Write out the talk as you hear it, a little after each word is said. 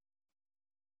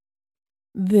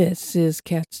This is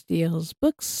Cat Steele's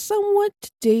Book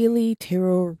Somewhat Daily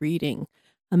Tarot Reading,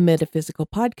 a metaphysical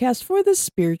podcast for the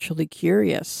spiritually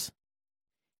curious.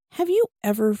 Have you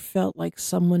ever felt like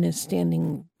someone is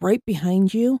standing right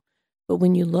behind you, but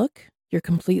when you look, you're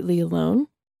completely alone?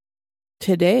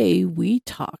 Today, we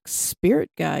talk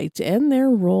spirit guides and their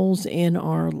roles in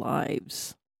our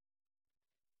lives.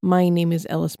 My name is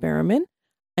Ellis Berriman.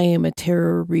 I am a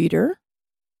tarot reader,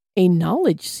 a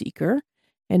knowledge seeker,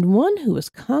 and one who is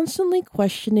constantly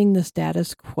questioning the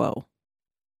status quo.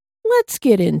 Let's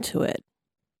get into it.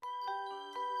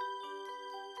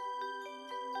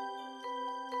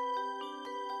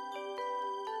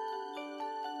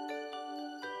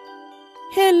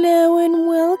 Hello and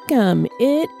welcome.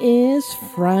 It is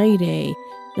Friday,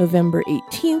 November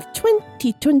 18th,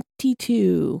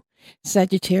 2022.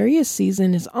 Sagittarius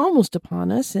season is almost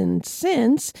upon us, and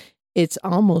since it's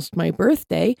almost my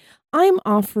birthday, I'm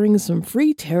offering some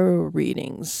free tarot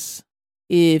readings.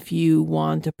 If you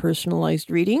want a personalized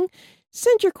reading,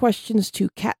 send your questions to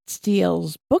Cat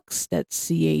Steele's Books, that's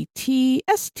CATSTIELS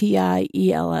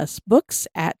Books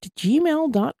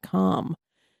 @gmail.com.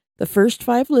 The first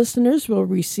 5 listeners will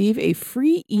receive a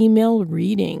free email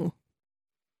reading.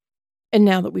 And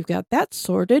now that we've got that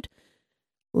sorted,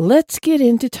 let's get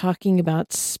into talking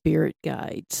about spirit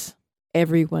guides.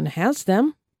 Everyone has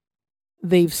them.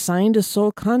 They've signed a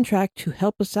soul contract to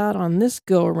help us out on this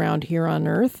go-around here on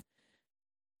Earth.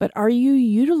 But are you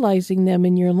utilizing them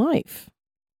in your life?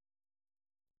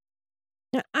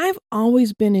 Now, I've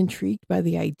always been intrigued by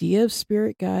the idea of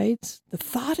spirit guides. The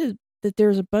thought that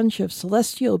there's a bunch of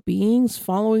celestial beings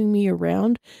following me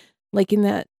around, like in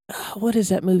that, what is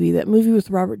that movie? That movie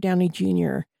with Robert Downey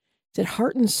Jr. Is it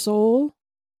Heart and Soul?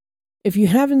 If you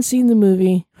haven't seen the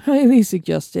movie, highly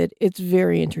suggest it. It's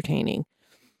very entertaining.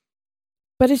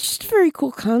 But it's just a very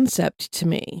cool concept to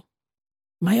me.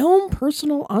 My own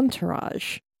personal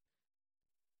entourage.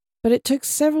 But it took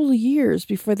several years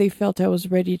before they felt I was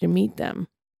ready to meet them.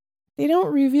 They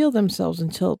don't reveal themselves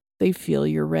until they feel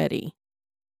you're ready.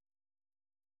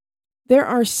 There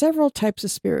are several types of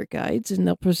spirit guides, and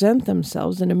they'll present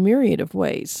themselves in a myriad of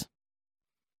ways.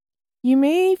 You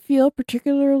may feel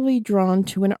particularly drawn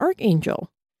to an archangel.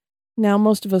 Now,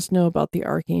 most of us know about the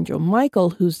Archangel Michael,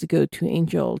 who's the go-to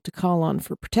angel to call on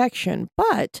for protection,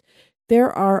 but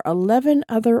there are 11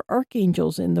 other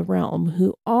archangels in the realm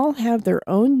who all have their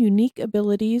own unique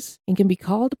abilities and can be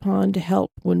called upon to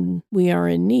help when we are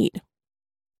in need.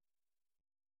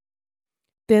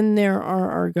 Then there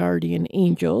are our guardian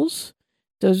angels.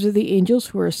 Those are the angels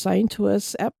who are assigned to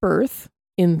us at birth,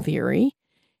 in theory,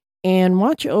 and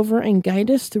watch over and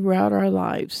guide us throughout our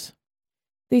lives.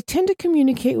 They tend to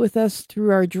communicate with us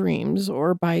through our dreams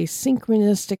or by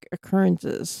synchronistic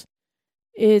occurrences.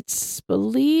 It's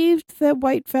believed that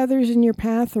white feathers in your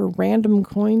path or random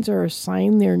coins are a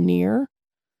sign they're near.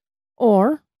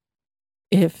 Or,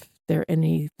 if they're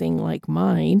anything like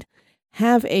mine,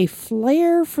 have a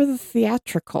flair for the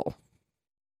theatrical.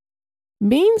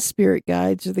 Main spirit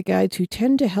guides are the guides who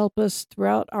tend to help us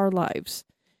throughout our lives.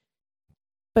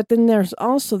 But then there's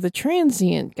also the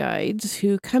transient guides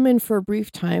who come in for a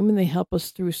brief time and they help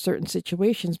us through certain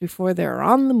situations before they're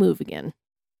on the move again.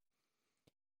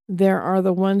 There are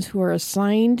the ones who are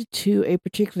assigned to a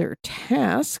particular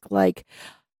task, like,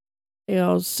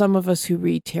 some of us who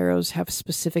read tarots have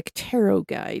specific tarot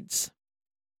guides.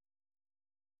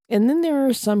 And then there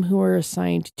are some who are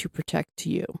assigned to protect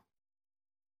you.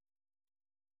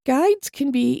 Guides can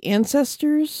be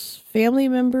ancestors, family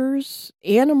members,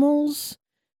 animals,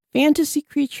 fantasy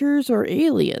creatures, or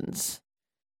aliens.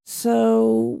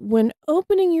 So when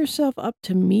opening yourself up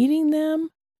to meeting them,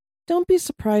 don't be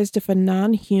surprised if a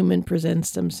non-human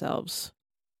presents themselves.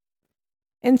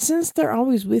 And since they're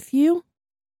always with you,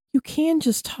 you can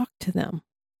just talk to them.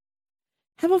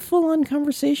 Have a full-on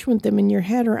conversation with them in your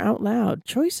head or out loud.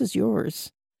 Choice is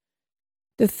yours.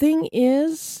 The thing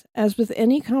is, as with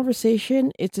any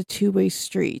conversation, it's a two-way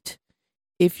street.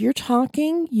 If you're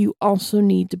talking, you also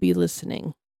need to be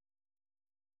listening.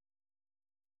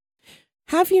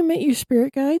 Have you met your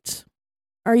spirit guides?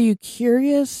 Are you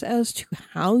curious as to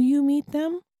how you meet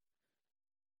them?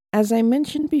 As I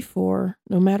mentioned before,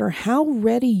 no matter how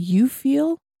ready you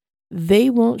feel, they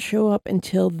won't show up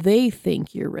until they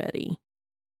think you're ready.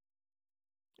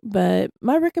 But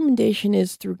my recommendation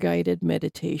is through guided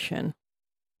meditation.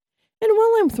 And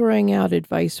while I'm throwing out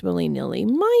advice willy-nilly,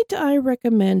 might I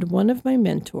recommend one of my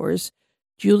mentors,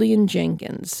 Julian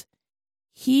Jenkins.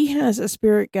 He has a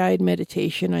spirit guide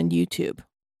meditation on YouTube.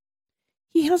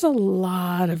 He has a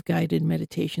lot of guided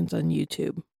meditations on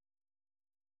YouTube.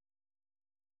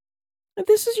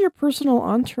 This is your personal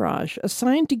entourage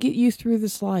assigned to get you through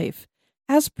this life.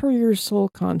 as per your soul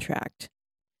contract.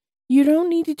 You don't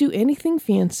need to do anything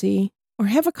fancy or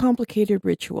have a complicated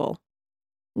ritual.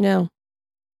 No,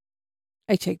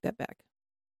 I take that back.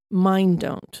 Mine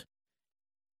don't.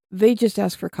 They just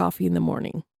ask for coffee in the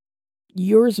morning.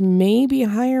 Yours may be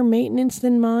higher maintenance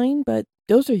than mine, but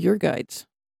those are your guides.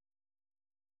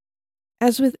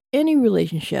 As with any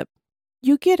relationship,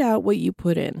 you get out what you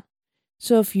put in.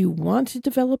 So if you want to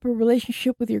develop a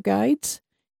relationship with your guides,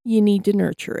 you need to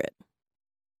nurture it.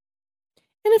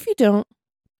 And if you don't,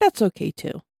 that's okay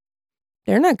too.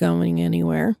 They're not going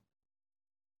anywhere.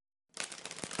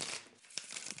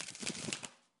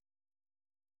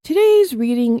 Today's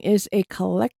reading is a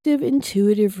collective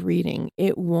intuitive reading.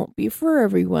 It won't be for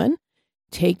everyone.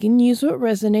 Take and use what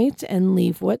resonates and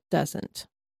leave what doesn't.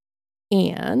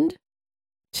 And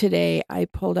today I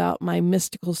pulled out my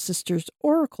Mystical Sisters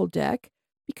Oracle deck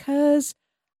because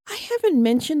I haven't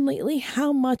mentioned lately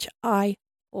how much I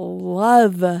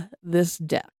love this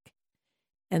deck.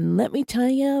 And let me tell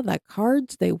you, the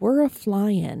cards, they were a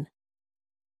flying.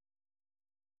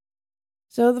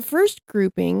 So the first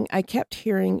grouping, I kept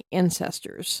hearing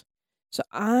ancestors. So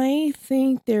I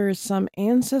think there is some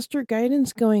ancestor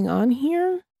guidance going on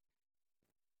here.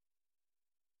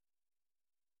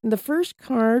 The first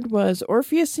card was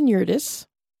Orpheus and Eurydice,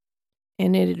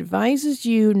 and it advises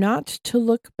you not to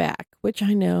look back, which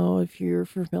I know if you're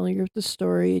familiar with the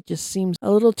story, it just seems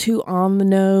a little too on the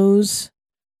nose.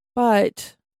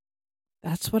 But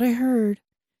that's what I heard.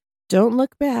 Don't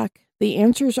look back. The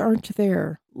answers aren't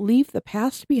there. Leave the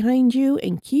past behind you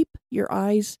and keep your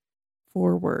eyes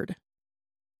forward.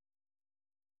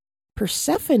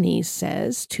 Persephone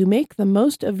says to make the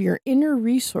most of your inner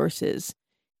resources.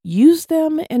 Use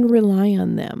them and rely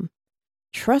on them.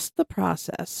 Trust the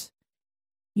process.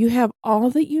 You have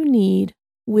all that you need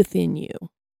within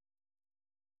you.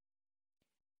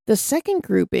 The second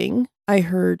grouping, I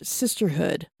heard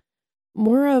sisterhood.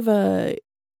 More of a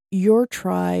your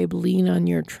tribe, lean on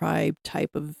your tribe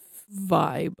type of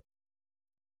vibe.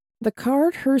 The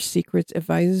card Her Secrets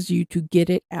advises you to get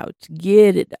it out.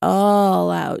 Get it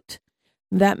all out.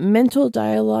 That mental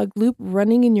dialogue loop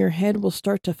running in your head will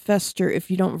start to fester if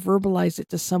you don't verbalize it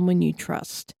to someone you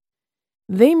trust.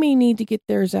 They may need to get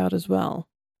theirs out as well.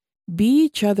 Be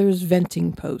each other's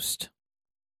venting post.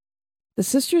 The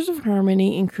Sisters of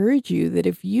Harmony encourage you that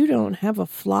if you don't have a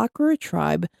flock or a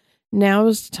tribe, now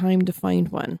is the time to find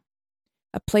one.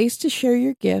 A place to share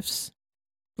your gifts,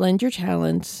 blend your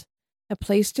talents, a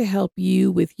place to help you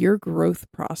with your growth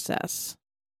process.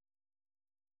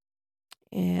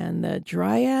 And the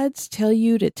Dryads tell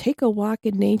you to take a walk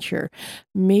in nature.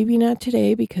 Maybe not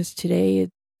today, because today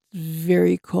it's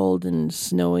very cold and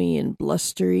snowy and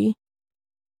blustery.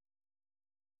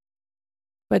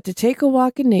 But to take a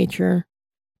walk in nature,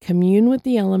 commune with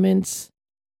the elements,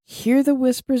 hear the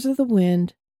whispers of the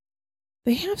wind.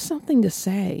 They have something to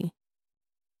say.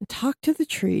 Talk to the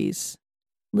trees.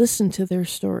 Listen to their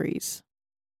stories.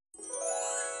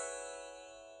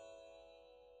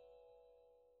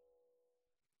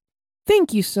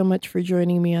 Thank you so much for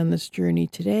joining me on this journey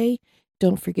today.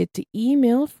 Don't forget to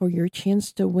email for your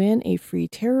chance to win a free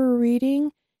tarot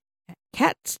reading at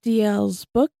Catstiels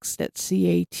Books, that's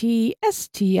CATSTIELS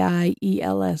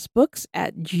Books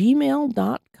 @gmail.com.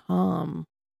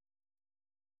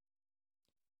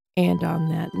 And on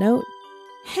that note,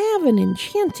 have an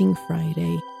enchanting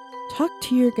Friday. Talk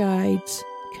to your guides,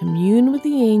 commune with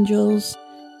the angels,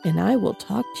 and I will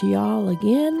talk to y'all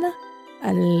again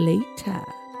later.